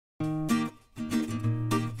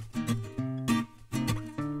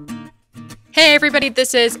Hey everybody,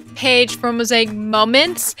 this is Paige from Mosaic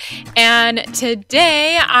Moments, and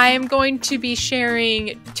today I am going to be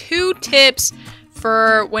sharing 2 tips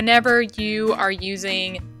for whenever you are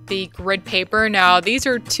using the grid paper. Now, these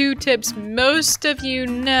are 2 tips most of you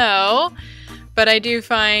know, but I do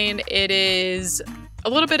find it is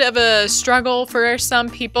a little bit of a struggle for some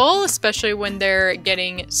people, especially when they're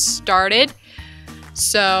getting started.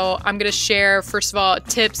 So I'm going to share, first of all,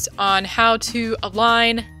 tips on how to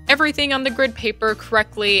align everything on the grid paper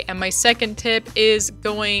correctly, and my second tip is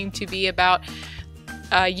going to be about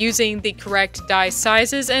using the correct die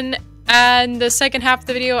sizes, and the second half of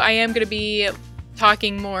the video I am going to be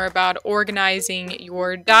talking more about organizing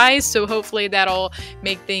your dies, so hopefully that'll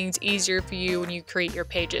make things easier for you when you create your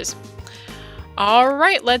pages.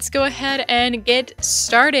 Alright, let's go ahead and get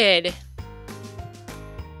started.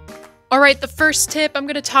 Alright, the first tip I'm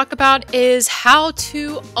going to talk about is how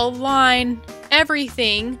to align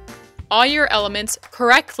everything, all your elements,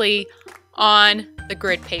 correctly on the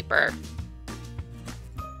grid paper.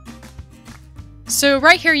 So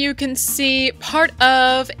right here you can see part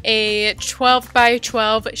of a 12 by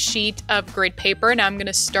 12 sheet of grid paper. Now I'm going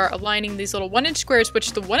to start aligning these little 1-inch squares,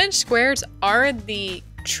 which the 1-inch squares are the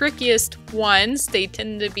trickiest ones. They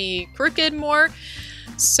tend to be crooked more.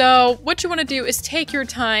 So what you want to do is take your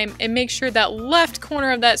time and make sure that left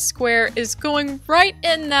corner of that square is going right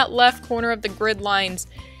in that left corner of the grid lines.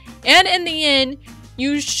 And in the end,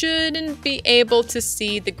 you shouldn't be able to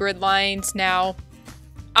see the grid lines. Now,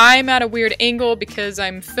 I'm at a weird angle because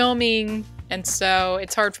I'm filming, and so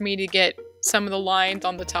it's hard for me to get some of the lines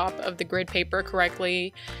on the top of the grid paper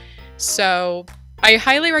correctly. So I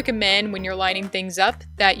highly recommend when you're lining things up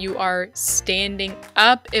that you are standing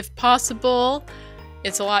up if possible.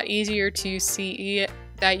 It's a lot easier to see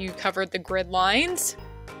that you covered the grid lines.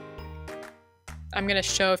 I'm going to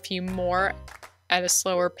show a few more at a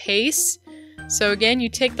slower pace. So again, you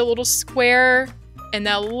take the little square, and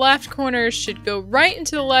that left corner should go right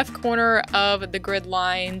into the left corner of the grid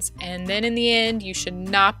lines, and then in the end, you should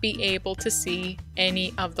not be able to see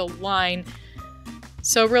any of the line.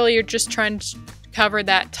 So really, you're just trying to cover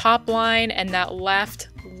that top line and that left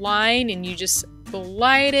line, and you just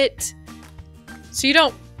glide it.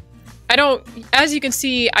 So as you can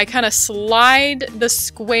see, I kind of slide the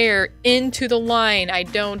square into the line. I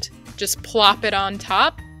don't just plop it on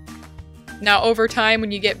top. Now over time,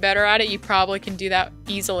 when you get better at it, you probably can do that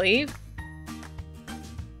easily.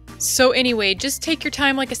 So anyway, just take your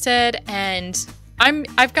time, like I said, and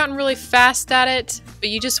I've gotten really fast at it, but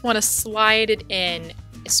you just want to slide it in,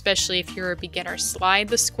 especially if you're a beginner. Slide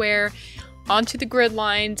the square onto the grid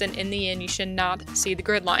lines, and in the end, you should not see the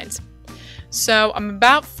grid lines. So I'm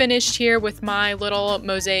about finished here with my little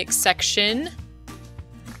mosaic section.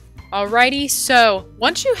 Alrighty, so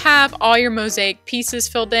once you have all your mosaic pieces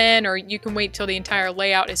filled in, or you can wait till the entire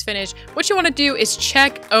layout is finished, what you want to do is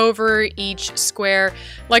check over each square.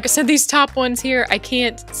 Like I said, these top ones here, I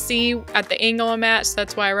can't see at the angle I'm at, so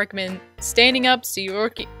that's why I recommend standing up so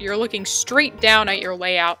you're looking straight down at your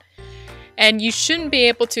layout. And you shouldn't be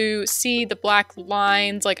able to see the black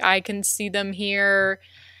lines like I can see them here.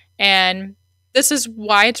 And this is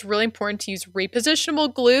why it's really important to use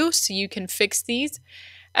repositionable glue so you can fix these.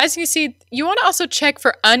 As you can see, you want to also check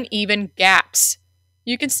for uneven gaps.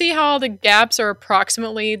 You can see how all the gaps are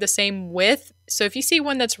approximately the same width. So if you see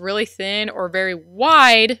one that's really thin or very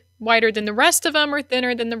wide, wider than the rest of them or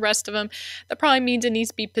thinner than the rest of them, that probably means it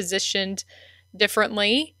needs to be positioned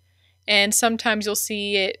differently. And sometimes you'll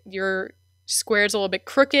see your square's a little bit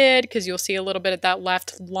crooked because you'll see a little bit of that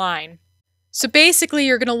left line. So basically,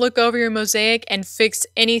 you're going to look over your mosaic and fix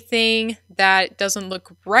anything that doesn't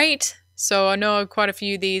look right. So I know quite a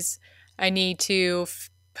few of these I need to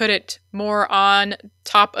put it more on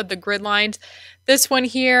top of the grid lines. This one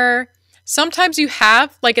here, sometimes you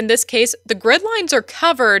have, like in this case, the grid lines are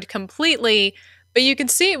covered completely, but you can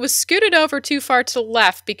see it was scooted over too far to the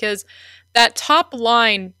left because that top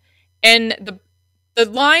line and the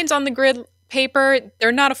lines on the grid paper,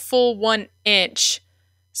 they're not a full 1 inch.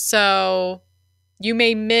 So you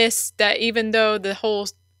may miss that even though the whole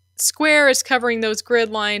square is covering those grid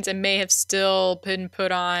lines, and may have still been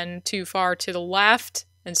put on too far to the left.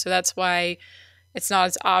 And so that's why it's not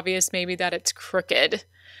as obvious maybe that it's crooked.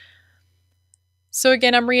 So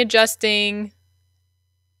again, I'm readjusting,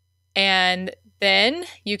 and then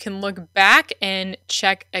you can look back and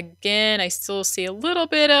check again. I still see a little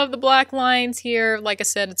bit of the black lines here. Like I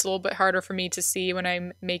said, it's a little bit harder for me to see when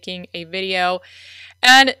I'm making a video.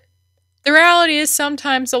 And the reality is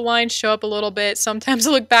sometimes the lines show up a little bit. Sometimes I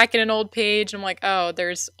look back at an old page and I'm like, oh,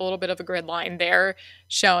 there's a little bit of a grid line there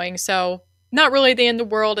showing. So not really the end of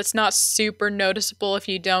the world. It's not super noticeable if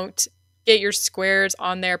you don't get your squares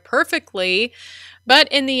on there perfectly. But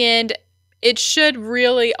in the end, it should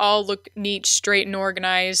really all look neat, straight, and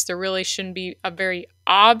organized. There really shouldn't be a very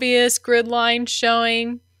obvious grid line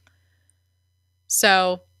showing.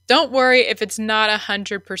 So don't worry if it's not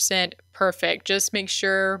 100% perfect. Just make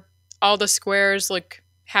sure all the squares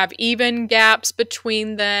have even gaps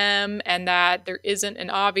between them and that there isn't an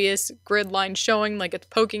obvious grid line showing, like it's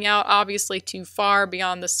poking out obviously too far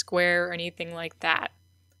beyond the square or anything like that.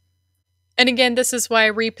 And again, this is why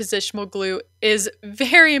repositionable glue is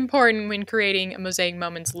very important when creating a Mosaic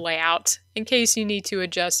Moments layout, in case you need to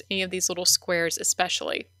adjust any of these little squares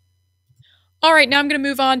especially. Alright, now I'm going to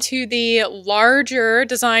move on to the larger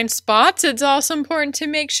design spots. It's also important to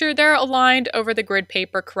make sure they're aligned over the grid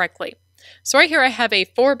paper correctly. So right here I have a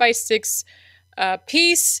 4x6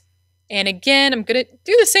 piece, and again I'm going to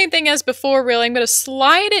do the same thing as before really. I'm going to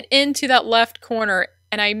slide it into that left corner,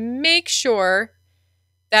 and I make sure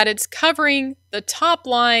that it's covering the top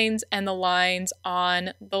lines and the lines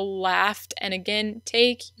on the left. And again,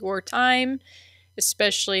 take your time,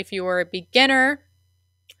 especially if you are a beginner.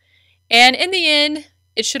 And in the end,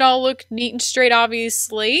 it should all look neat and straight,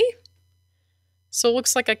 obviously. So it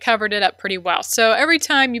looks like I covered it up pretty well. So every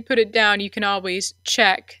time you put it down, you can always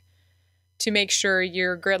check to make sure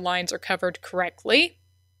your grid lines are covered correctly.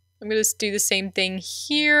 I'm going to do the same thing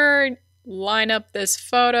here, line up this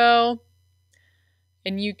photo,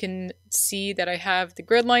 and you can see that I have the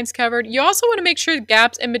grid lines covered. You also want to make sure the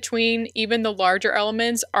gaps in between even the larger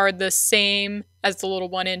elements are the same as the little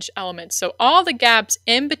 1-inch elements. So all the gaps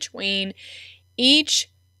in between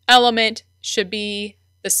each element should be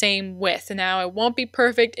the same width. Now it won't be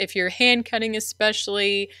perfect if you're hand cutting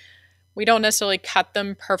especially. We don't necessarily cut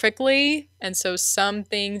them perfectly, and so some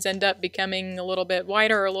things end up becoming a little bit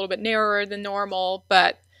wider or a little bit narrower than normal,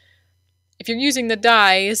 but if you're using the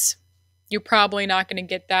dies, you're probably not going to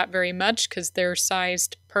get that very much because they're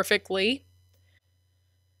sized perfectly.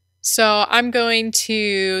 So I'm going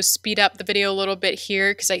to speed up the video a little bit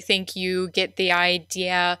here because I think you get the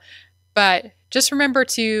idea. But just remember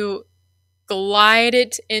to glide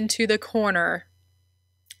it into the corner.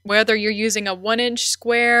 Whether you're using a 1-inch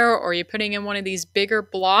square or you're putting in one of these bigger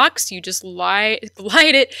blocks, you just glide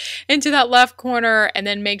it into that left corner and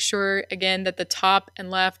then make sure, again, that the top and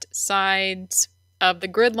left sides of the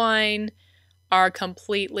grid line are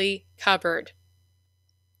completely covered.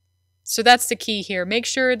 So that's the key here. Make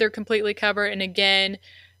sure they're completely covered. And again,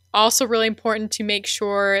 also really important to make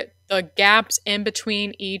sure the gaps in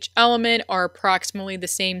between each element are approximately the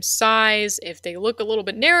same size. If they look a little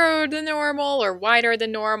bit narrower than normal or wider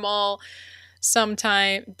than normal,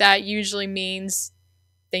 sometimes that usually means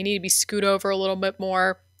they need to be scooted over a little bit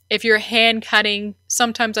more. If you're hand cutting,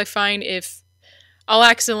 sometimes I find if I'll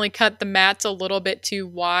accidentally cut the mats a little bit too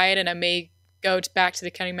wide, and I may go back to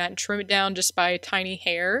the cutting mat and trim it down just by a tiny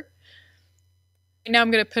hair. Now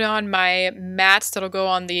I'm going to put on my mats that'll go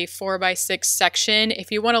on the 4x6 section.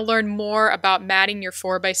 If you want to learn more about matting your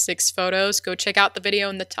 4x6 photos, go check out the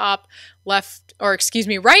video in the top left, or excuse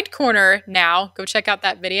me, right corner now. Go check out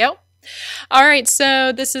that video. All right,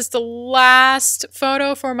 so this is the last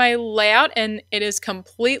photo for my layout, and it is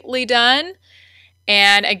completely done.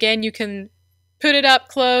 And again, you can put it up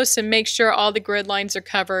close and make sure all the grid lines are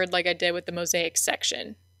covered like I did with the mosaic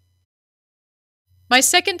section. My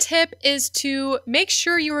second tip is to make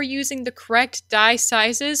sure you are using the correct die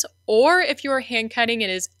sizes, or if you are hand cutting, it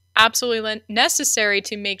is absolutely necessary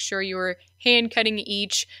to make sure you are hand cutting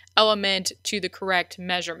each element to the correct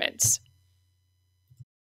measurements.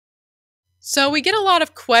 So we get a lot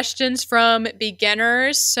of questions from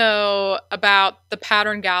beginners about the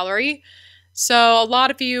pattern gallery. So a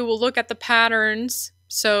lot of you will look at the patterns.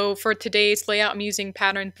 So for today's layout, I'm using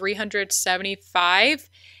pattern 375.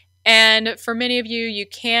 And for many of you, you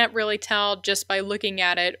can't really tell just by looking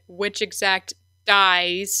at it which exact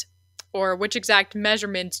dies or which exact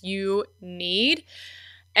measurements you need.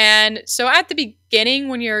 And so at the beginning,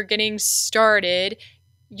 when you're getting started,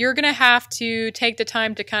 you're going to have to take the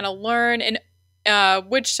time to kind of learn and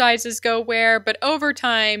which sizes go where. But over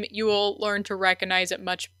time, you will learn to recognize it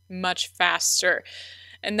much, much faster.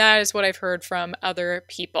 And that is what I've heard from other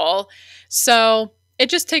people. So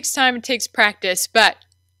it just takes time, it takes practice. But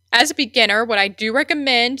as a beginner, what I do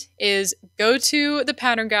recommend is go to the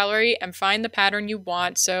pattern gallery and find the pattern you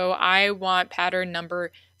want. So I want pattern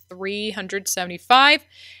number 375.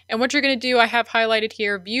 And what you're going to do, I have highlighted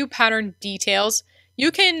here, view pattern details.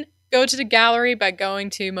 You can go to the gallery by going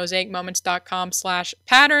to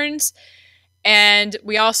mosaicmoments.com/patterns. And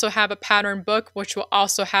we also have a pattern book, which will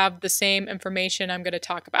also have the same information I'm going to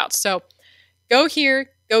talk about. So go here,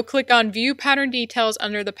 go click on view pattern details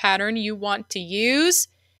under the pattern you want to use.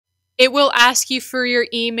 It will ask you for your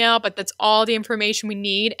email, but that's all the information we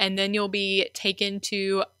need, and then you'll be taken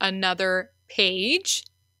to another page.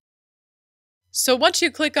 So once you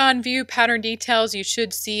click on View Pattern Details, you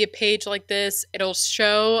should see a page like this. It'll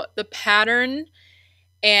show the pattern,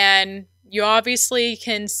 and you obviously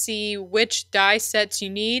can see which die sets you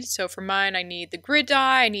need. So for mine, I need the grid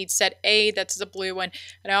die, I need set A, that's the blue one,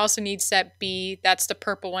 and I also need set B, that's the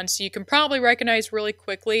purple one. So you can probably recognize really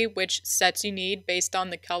quickly which sets you need based on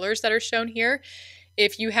the colors that are shown here.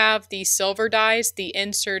 If you have the silver dies, the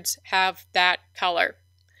inserts have that color.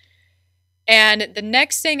 And the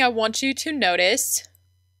next thing I want you to notice,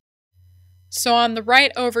 so on the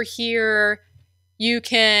right over here, you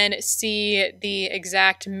can see the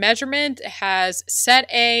exact measurement. It has set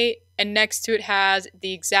A, and next to it has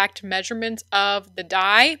the exact measurement of the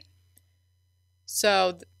die.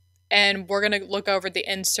 So, and we're going to look over the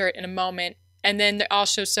insert in a moment. And then it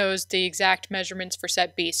also shows the exact measurements for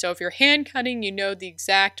set B. So if you're hand cutting, you know the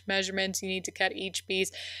exact measurements you need to cut each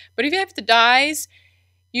piece. But if you have the dies,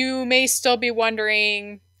 you may still be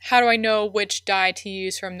wondering, how do I know which die to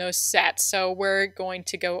use from those sets? So we're going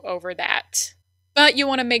to go over that. But you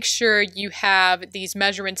want to make sure you have these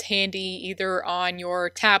measurements handy either on your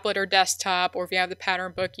tablet or desktop, or if you have the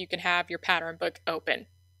pattern book, you can have your pattern book open.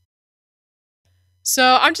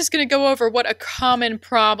 So I'm just going to go over what a common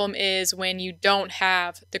problem is when you don't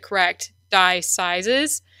have the correct die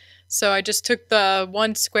sizes. So I just took the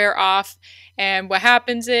one square off, and what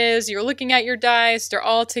happens is you're looking at your dies, they're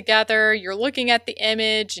all together, you're looking at the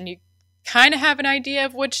image, and you kind of have an idea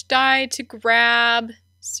of which die to grab.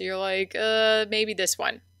 So you're like, maybe this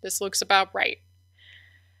one. This looks about right.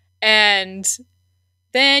 And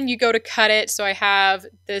then you go to cut it. So I have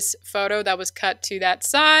this photo that was cut to that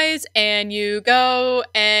size, and you go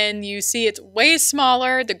and you see it's way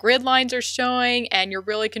smaller. The grid lines are showing, and you're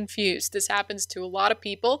really confused. This happens to a lot of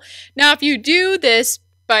people. Now, if you do this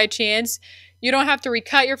by chance, you don't have to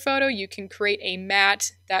recut your photo. You can create a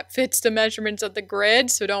mat that fits the measurements of the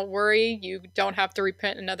grid. So don't worry, you don't have to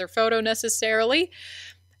reprint another photo necessarily.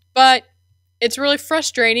 But it's really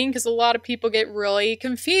frustrating because a lot of people get really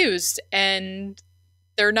confused and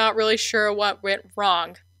they're not really sure what went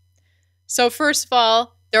wrong. So first of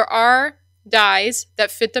all, there are dies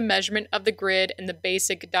that fit the measurement of the grid in the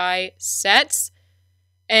basic die sets.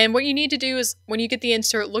 And what you need to do is when you get the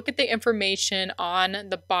insert, look at the information on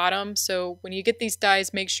the bottom. So when you get these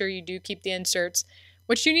dies, make sure you do keep the inserts.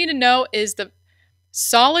 What you need to know is the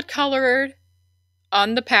solid colored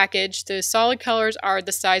on the package, the solid colors are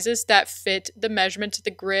the sizes that fit the measurement of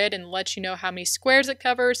the grid and let you know how many squares it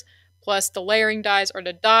covers, plus the layering dies are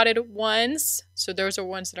the dotted ones. So those are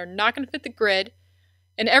ones that are not going to fit the grid.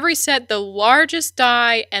 In every set, the largest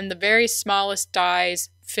die and the very smallest dies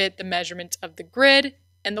fit the measurements of the grid,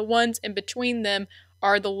 and the ones in between them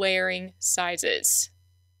are the layering sizes.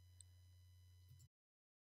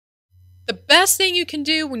 The best thing you can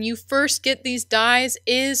do when you first get these dies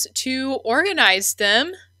is to organize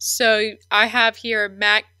them. So I have here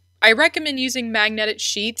I recommend using magnetic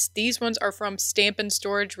sheets. These ones are from Stamp &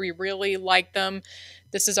 Storage. We really like them.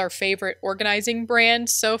 This is our favorite organizing brand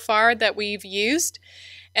so far that we've used.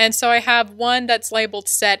 And so I have one that's labeled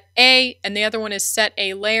Set A, and the other one is Set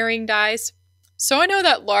A layering dies. So I know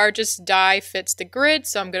that largest die fits the grid,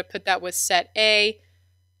 so I'm going to put that with Set A.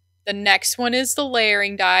 The next one is the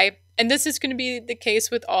layering die. And this is going to be the case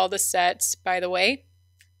with all the sets, by the way.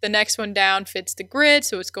 The next one down fits the grid,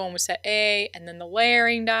 so it's going with set A, and then the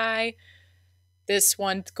layering die. This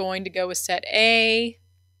one's going to go with set A.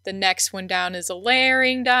 The next one down is a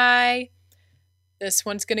layering die. This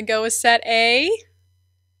one's going to go with set A.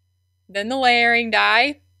 Then the layering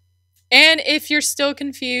die. And if you're still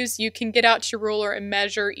confused, you can get out your ruler and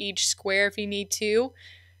measure each square if you need to,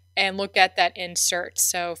 and look at that insert.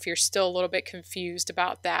 So if you're still a little bit confused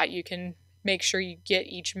about that, you can make sure you get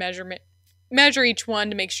each measurement, measure each one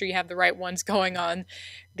to make sure you have the right ones going on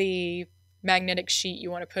the magnetic sheet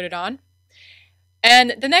you want to put it on.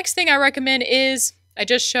 And the next thing I recommend is, I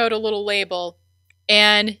just showed a little label,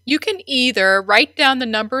 and you can either write down the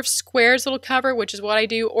number of squares it'll cover, which is what I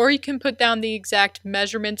do, or you can put down the exact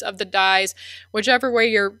measurements of the dies. Whichever way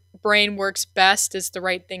your brain works best is the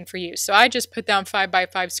right thing for you. So I just put down 5 by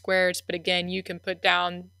 5 squares, but again, you can put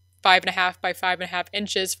down 5.5 by 5.5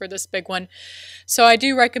 inches for this big one. So I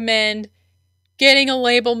do recommend getting a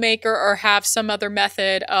label maker or have some other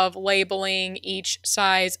method of labeling each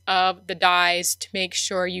size of the dies to make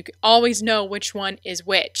sure you always know which one is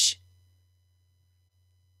which.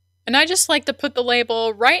 And I just like to put the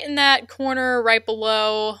label right in that corner right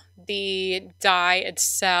below the die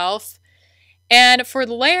itself. And for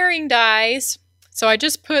the layering dies, So I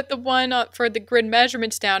just put the one up for the grid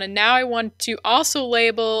measurements down, and now I want to also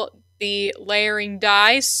label the layering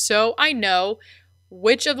dies so I know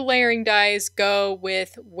which of the layering dies go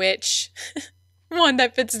with which one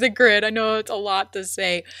that fits the grid. I know it's a lot to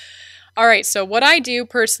say. All right, so what I do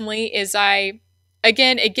personally is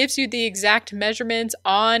again, it gives you the exact measurements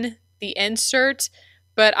on the insert,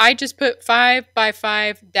 but I just put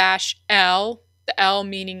 5x5-L, the L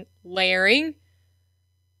meaning layering.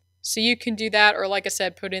 So you can do that, or like I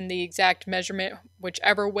said, put in the exact measurement,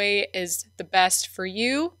 whichever way is the best for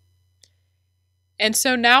you. And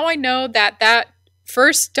so now I know that that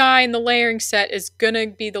first die in the layering set is going to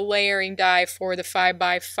be the layering die for the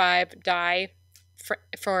 5x5 die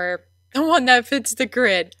for the one that fits the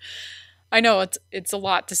grid. I know it's a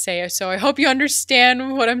lot to say, so I hope you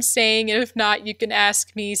understand what I'm saying, and if not, you can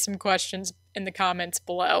ask me some questions in the comments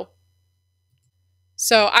below.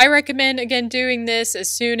 So I recommend, again, doing this as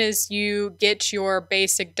soon as you get your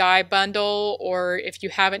basic die bundle, or if you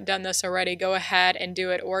haven't done this already, go ahead and do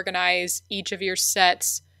it. Organize each of your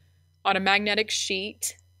sets on a magnetic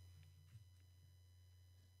sheet.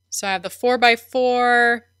 So I have the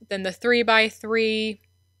 4x4, then the 3x3,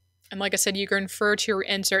 and like I said, you can refer to your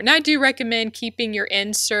insert. And I do recommend keeping your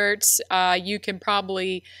inserts. You can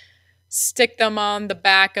probably stick them on the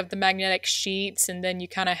back of the magnetic sheets, and then you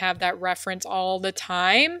kind of have that reference all the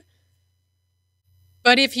time.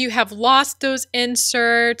 But if you have lost those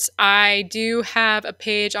inserts, I do have a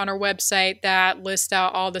page on our website that lists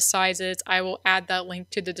out all the sizes. I will add that link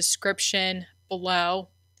to the description below.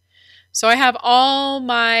 So I have all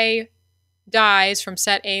my dies from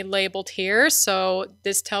set A labeled here. So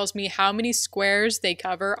this tells me how many squares they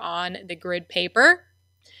cover on the grid paper.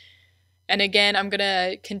 And again, I'm going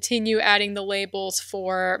to continue adding the labels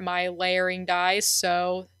for my layering dies,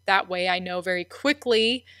 so that way I know very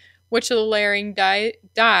quickly which of the layering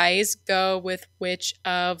dies go with which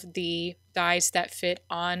of the dies that fit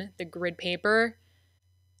on the grid paper.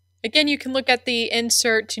 Again, you can look at the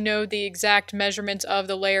insert to know the exact measurements of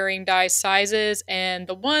the layering die sizes, and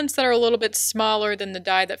the ones that are a little bit smaller than the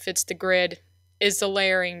die that fits the grid is the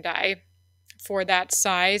layering die for that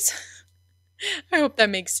size. I hope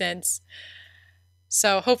that makes sense.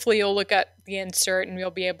 So hopefully you'll look at the insert and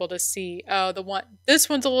you'll be able to see, oh, this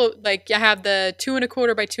one's a little, like, I have the 2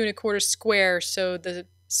 1/4 by 2 1/4 square, so the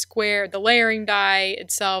layering die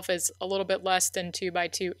itself is a little bit less than 2 by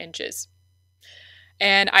 2 inches.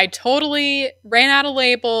 And I totally ran out of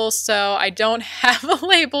labels, so I don't have a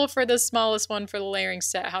label for the smallest one for the layering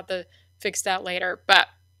set. I'll have to fix that later. But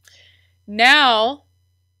now,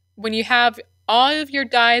 when you have all of your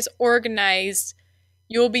dies organized,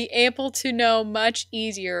 you'll be able to know much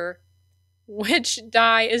easier which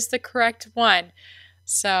die is the correct one.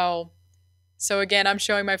 So again, I'm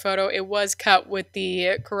showing my photo. It was cut with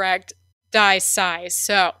the correct die size.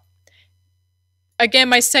 So again,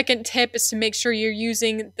 my second tip is to make sure you're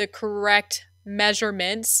using the correct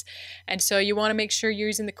measurements. And so you want to make sure you're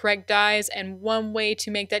using the correct dies. And one way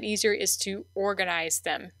to make that easier is to organize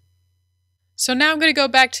them. So now I'm going to go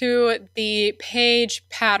back to the page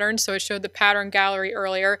pattern. So I showed the pattern gallery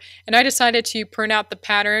earlier, and I decided to print out the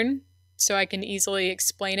pattern so I can easily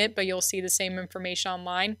explain it, but you'll see the same information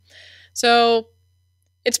online. So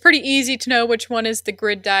it's pretty easy to know which one is the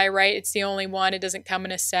grid die, right? It's the only one. It doesn't come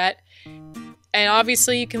in a set. And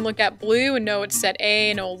obviously you can look at blue and know it's set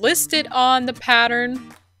A, and it'll list it on the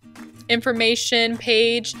pattern information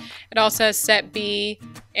page. It also has set B,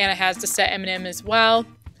 and it has the set M&M as well.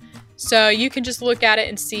 So you can just look at it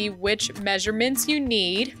and see which measurements you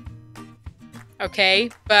need, okay?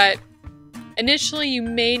 But initially you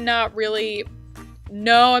may not really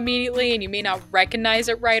know immediately, and you may not recognize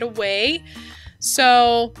it right away.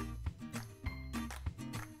 So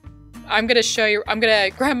I'm going to show you, I'm going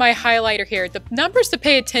to grab my highlighter here. The numbers to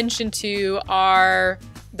pay attention to are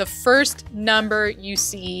the first number you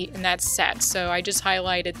see in that set. So I just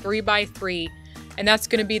highlighted 3x3, and that's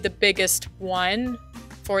going to be the biggest one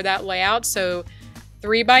for that layout. So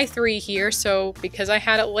 3x3 here. So because I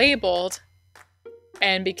had it labeled,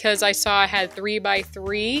 and because I saw I had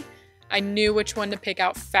 3x3, I knew which one to pick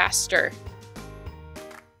out faster.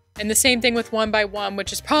 And the same thing with 1x1,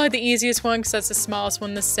 which is probably the easiest one because that's the smallest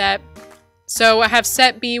one in the set. So I have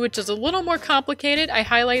set B, which is a little more complicated. I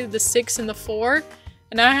highlighted the 6 and the 4,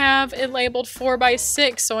 and I have it labeled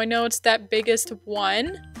 4x6, so I know it's that biggest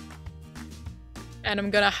one. And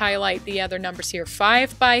I'm going to highlight the other numbers here,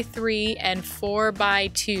 5x3 and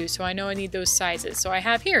 4x2. So I know I need those sizes. So I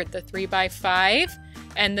have here the 3x5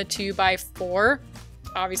 and the 2x4.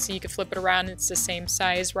 Obviously, you can flip it around. It's the same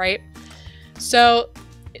size, right? So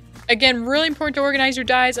Again, really important to organize your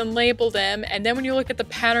dies and label them. And then when you look at the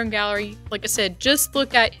pattern gallery, like I said, just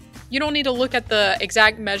look at, you don't need to look at the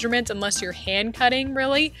exact measurements unless you're hand cutting,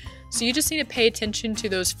 really. So you just need to pay attention to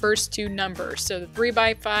those first two numbers. So the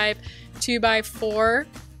 3x5, 2x4.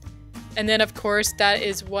 And then of course, that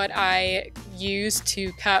is what I use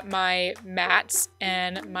to cut my mats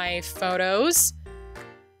and my photos.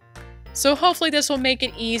 So hopefully this will make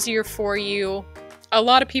it easier for you. A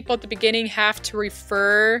lot of people at the beginning have to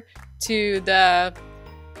refer to the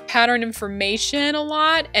pattern information a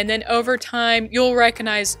lot, and then over time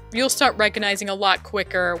you'll start recognizing a lot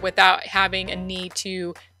quicker without having a need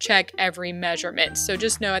to check every measurement. So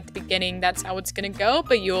just know at the beginning that's how it's going to go,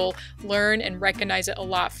 but you'll learn and recognize it a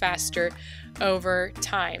lot faster over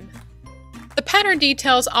time. The pattern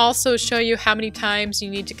details also show you how many times you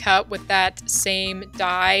need to cut with that same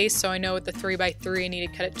die. So I know with the 3x3 I need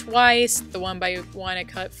to cut it twice, the 1x1 I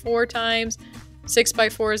cut 4 times,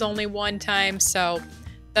 6x4 is only 1 time, so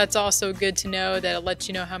that's also good to know that it lets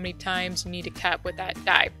you know how many times you need to cut with that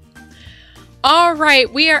die.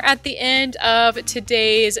 Alright, we are at the end of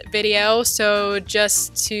today's video, so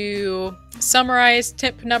just to summarize,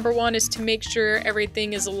 tip number 1 is to make sure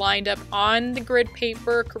everything is lined up on the grid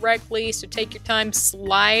paper correctly. So take your time,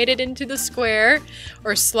 slide it into the square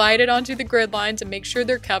or slide it onto the grid lines and make sure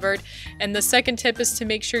they're covered. And the second tip is to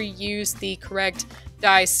make sure you use the correct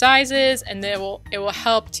die sizes, and it will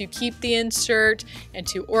help to keep the insert and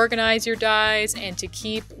to organize your dies and to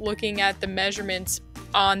keep looking at the measurements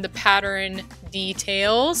on the pattern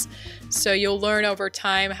details, so you'll learn over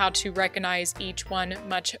time how to recognize each one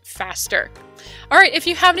much faster. Alright, if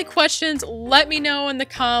you have any questions, let me know in the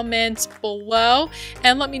comments below,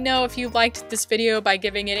 and let me know if you liked this video by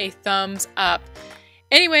giving it a thumbs up.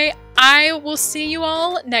 Anyway, I will see you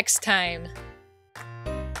all next time.